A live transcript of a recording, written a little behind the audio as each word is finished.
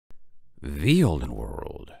The Olden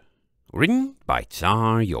World, written by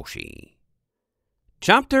Czar Yoshi.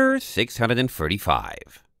 Chapter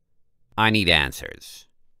 635. I Need Answers.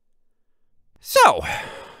 So,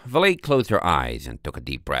 Valet closed her eyes and took a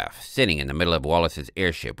deep breath, sitting in the middle of Wallace's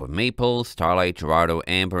airship with Maple, Starlight, Gerardo,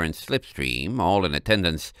 Amber, and Slipstream, all in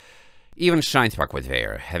attendance. Even Shinespark was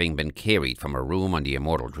there, having been carried from her room on the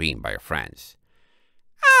Immortal Dream by her friends.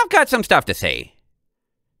 "I've got some stuff to say."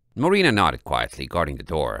 Marina nodded quietly, guarding the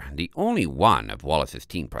door, the only one of Wallace's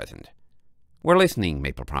team present. "We're listening,"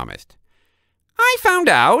 Maple promised. "I found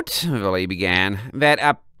out," Valet began, "that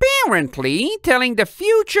apparently telling the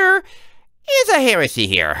future is a heresy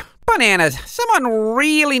here. Bananas, someone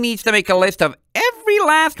really needs to make a list of every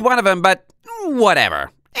last one of them, but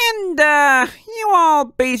whatever. And, you all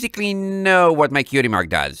basically know what my cutie mark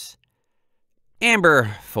does."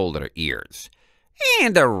 Amber folded her ears.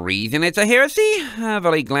 "And the reason it's a heresy,"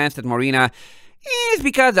 Valet glanced at Marina, "is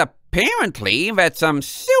because apparently that's some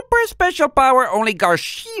super special power only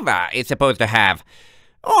Garshiva is supposed to have.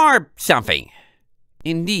 Or something."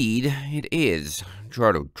 "Indeed, it is,"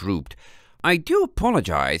 Gerardo drooped. "I do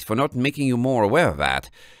apologize for not making you more aware of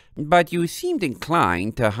that, but you seemed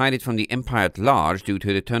inclined to hide it from the Empire at large due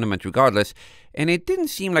to the tournament regardless, and it didn't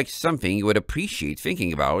seem like something you would appreciate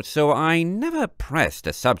thinking about, so I never pressed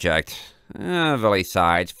the subject." Valet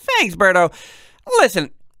sighed. "Thanks, Berto.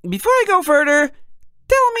 Listen, before I go further,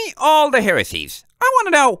 tell me all the heresies. I want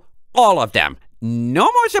to know all of them. No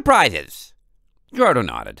more surprises." Gerardo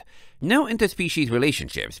nodded. "No interspecies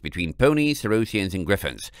relationships between ponies, Cerosians, and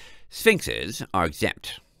griffins. Sphinxes are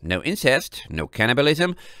exempt. No incest, no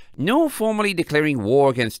cannibalism, no formally declaring war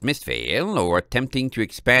against Mistvale or attempting to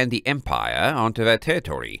expand the Empire onto their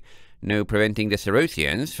territory. No preventing the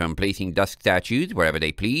Cerosians from placing dusk statues wherever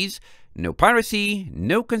they please. No piracy,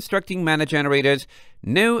 no constructing mana generators,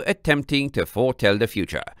 no attempting to foretell the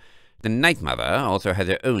future. The Night Mother also has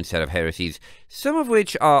her own set of heresies, some of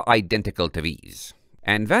which are identical to these.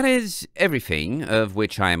 And that is everything of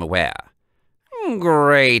which I am aware."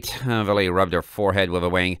 "Great," Valet rubbed her forehead with a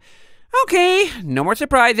wing. "Okay, no more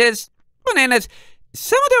surprises. Bananas,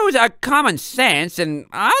 some of those are common sense and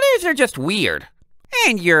others are just weird.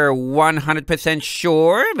 And you're 100%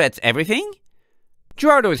 sure that's everything?"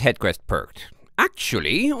 Gerardo's head crest perked.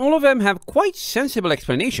 "Actually, all of them have quite sensible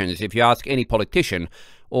explanations if you ask any politician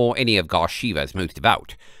or any of Garshiva's most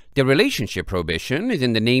devout. The relationship prohibition is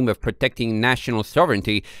in the name of protecting national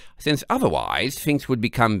sovereignty, since otherwise things would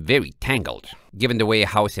become very tangled. Given the way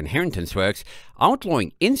house inheritance works,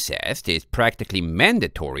 outlawing incest is practically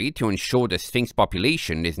mandatory to ensure the Sphinx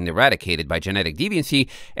population isn't eradicated by genetic deviancy,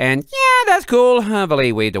 and yeah, that's cool,"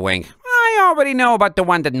 Valet waved a wink. "I already know about the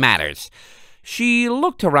one that matters." She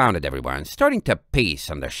looked around at everyone, starting to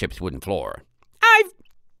pace on the ship's wooden floor. "I've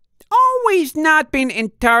always not been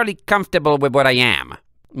entirely comfortable with what I am.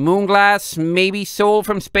 Moonglass, maybe soul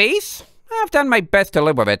from space? I've done my best to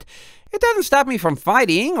live with it. It doesn't stop me from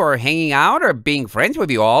fighting or hanging out or being friends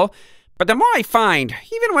with you all. But the more I find,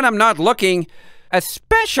 even when I'm not looking,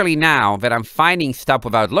 especially now that I'm finding stuff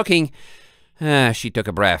without looking," she took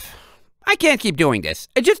a breath, "I can't keep doing this.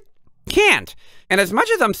 I just can't. And as much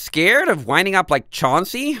as I'm scared of winding up like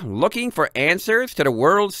Chauncey, looking for answers to the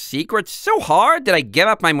world's secrets so hard that I give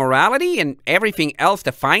up my morality and everything else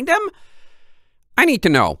to find them, I need to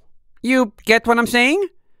know. You get what I'm saying?"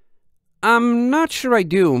 "I'm not sure I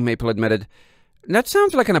do," Maple admitted. "That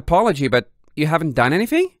sounds like an apology, but you haven't done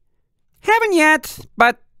anything?" "Haven't yet,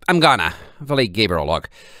 but I'm gonna." Valet gave her a look.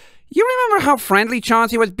 "You remember how friendly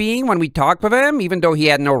Chauncey was being when we talked with him, even though he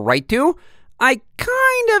had no right to? I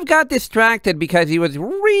kind of got distracted because he was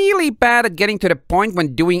really bad at getting to the point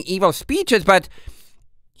when doing evil speeches, but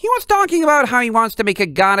he was talking about how he wants to make a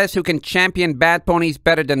goddess who can champion bad ponies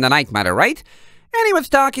better than the Night Mother, right? And he was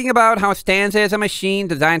talking about how Stanza is a machine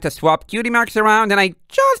designed to swap cutie marks around, and I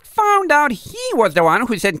just found out he was the one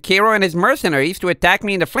who sent Cairo and his mercenaries to attack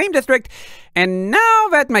me in the Flame District, and now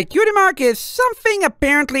that my cutie mark is something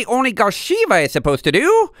apparently only Garshiva is supposed to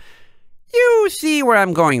do, you see where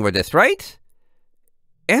I'm going with this, right?"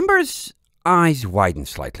 Amber's eyes widened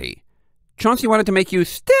slightly. "Chauncey wanted to make you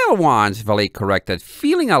still once," Valet corrected,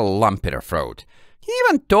 feeling a lump in her throat. "He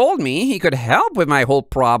even told me he could help with my whole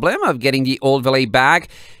problem of getting the old Valet back,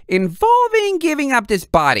 involving giving up this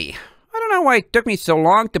body. I don't know why it took me so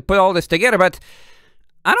long to put all this together, but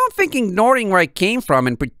I don't think ignoring where I came from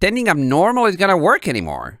and pretending I'm normal is gonna work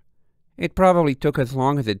anymore." "It probably took as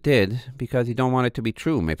long as it did because you don't want it to be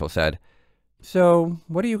true," Maple said. "So,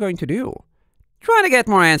 what are you going to do?" "Trying to get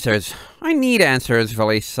more answers. I need answers,"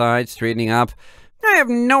 Valet sighed, straightening up. I have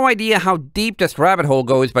no idea how deep this rabbit hole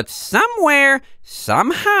goes, but somewhere,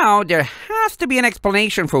 somehow, there has to be an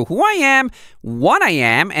explanation for who I am, what I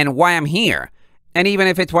am, and why I'm here. And even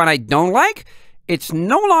if it's one I don't like, it's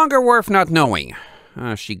no longer worth not knowing.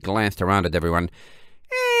 She glanced around at everyone.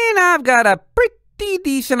 And I've got a pretty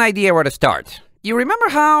decent idea where to start. You remember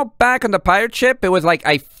how back on the pirate ship, it was like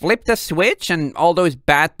I flipped a switch and all those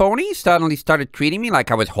bat ponies suddenly started treating me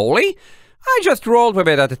like I was holy? I just rolled with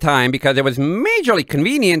it at the time because it was majorly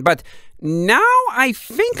convenient, but now I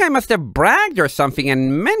think I must have bragged or something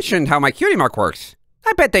and mentioned how my cutie mark works.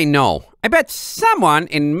 I bet they know. I bet someone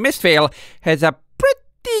in Mistvale has a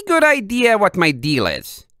pretty good idea what my deal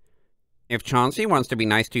is. If Chauncey wants to be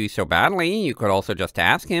nice to you so badly, you could also just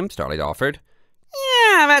ask him, Starlight offered.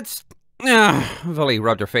 Yeah, that's... Villy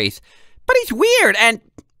rubbed her face. But he's weird, and...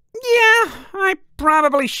 yeah, I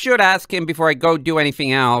probably should ask him before I go do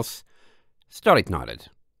anything else. Starlight nodded.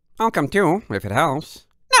 I'll come too, if it helps.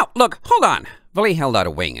 No, look, hold on. Villy held out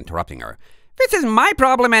a wing, interrupting her. This is my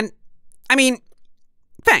problem and... I mean...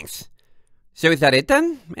 thanks. So is that it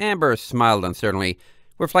then? Amber smiled uncertainly.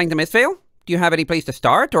 We're flying to Mistvale? Do you have any place to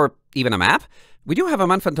start, or even a map? We do have a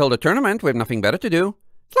month until the tournament. We have nothing better to do.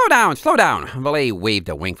 Slow down, slow down. Villy waved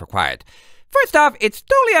a wing for quiet. First off, it's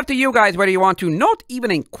totally up to you guys whether you want to. Not even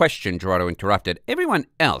in question, Gerardo interrupted, everyone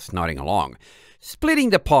else nodding along. Splitting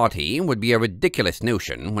the party would be a ridiculous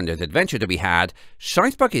notion when there's adventure to be had.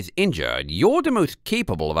 Shinesbuck is injured, you're the most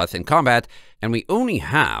capable of us in combat, and we only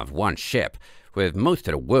have one ship, with most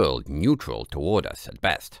of the world neutral toward us at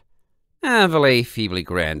best. Villy feebly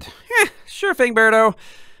grinned. Sure thing, Berto.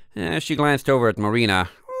 She glanced over at Marina.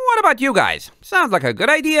 What about you guys? Sounds like a good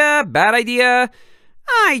idea, bad idea.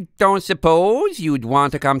 I don't suppose you'd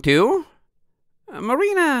want to come too?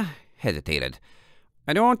 Marina hesitated.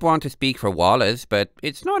 I don't want to speak for Wallace, but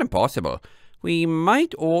it's not impossible. We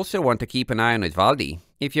might also want to keep an eye on Osvaldi.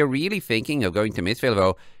 If you're really thinking of going to Mistvale,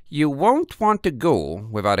 though, you won't want to go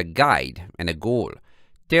without a guide and a goal.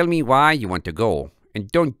 Tell me why you want to go,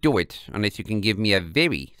 and don't do it unless you can give me a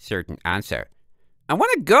very certain answer. I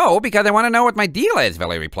want to go because I want to know what my deal is,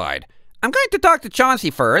 Villy replied. I'm going to talk to Chauncey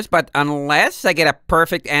first, but unless I get a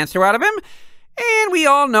perfect answer out of him, and we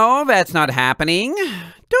all know that's not happening,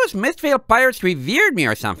 those Mistvale pirates revered me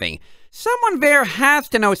or something. Someone there has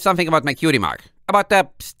to know something about my cutie mark, about the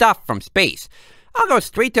stuff from space. I'll go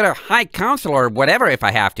straight to their high council or whatever if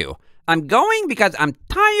I have to. I'm going because I'm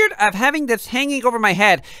tired of having this hanging over my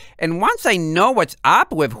head, and once I know what's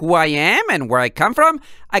up with who I am and where I come from,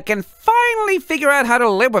 I can finally figure out how to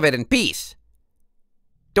live with it in peace.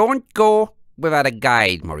 Don't go without a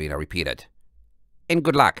guide, Marina repeated. And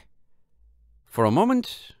good luck. For a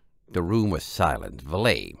moment, the room was silent,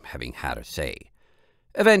 Villy having had her say.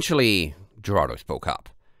 Eventually, Gerardo spoke up.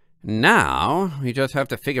 Now, we just have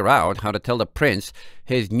to figure out how to tell the prince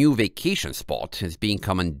his new vacation spot is being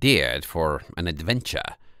commandeered for an adventure.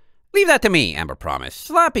 Leave that to me, Amber promised,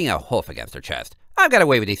 slapping a hoof against her chest. I've got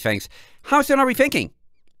away with these things. How soon are we thinking?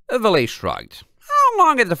 Villy shrugged. How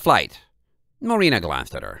long is the flight? Marina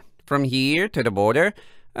glanced at her. From here to the border,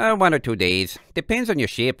 1 or 2 days. Depends on your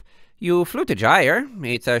ship. You flew to Gyre.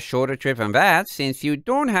 It's a shorter trip than that, since you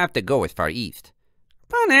don't have to go as far east.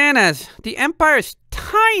 Bananas! The Empire's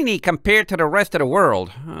tiny compared to the rest of the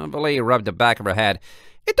world. Villy rubbed the back of her head.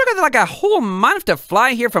 It took us like a whole month to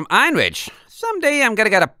fly here from Einridge. Someday I'm gonna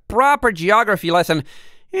get a proper geography lesson,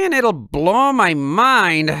 and it'll blow my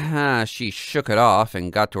mind. She shook it off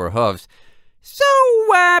and got to her hooves. So,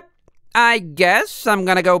 I guess I'm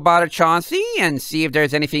gonna go bother Chauncey and see if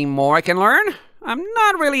there's anything more I can learn. I'm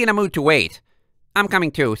not really in a mood to wait. I'm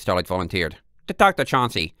coming too, Starlight volunteered. To talk to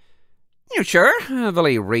Chauncey. You sure?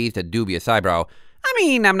 Villy raised a dubious eyebrow. I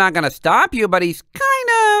mean, I'm not gonna stop you, but he's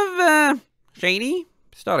kind of, shady?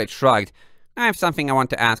 Starlight shrugged. I have something I want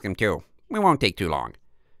to ask him too. We won't take too long.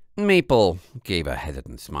 Maple gave a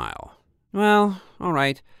hesitant smile. Well, all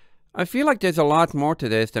right. I feel like there's a lot more to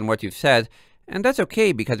this than what you've said, and that's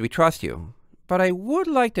okay because we trust you. But I would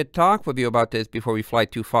like to talk with you about this before we fly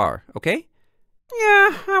too far, okay?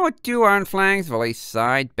 Yeah, I would too, Iron Flanks, Villy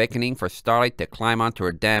sighed, beckoning for Starlight to climb onto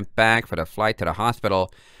her damp back for the flight to the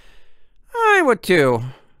hospital. I would too.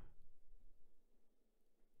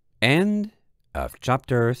 End of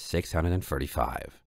chapter 635.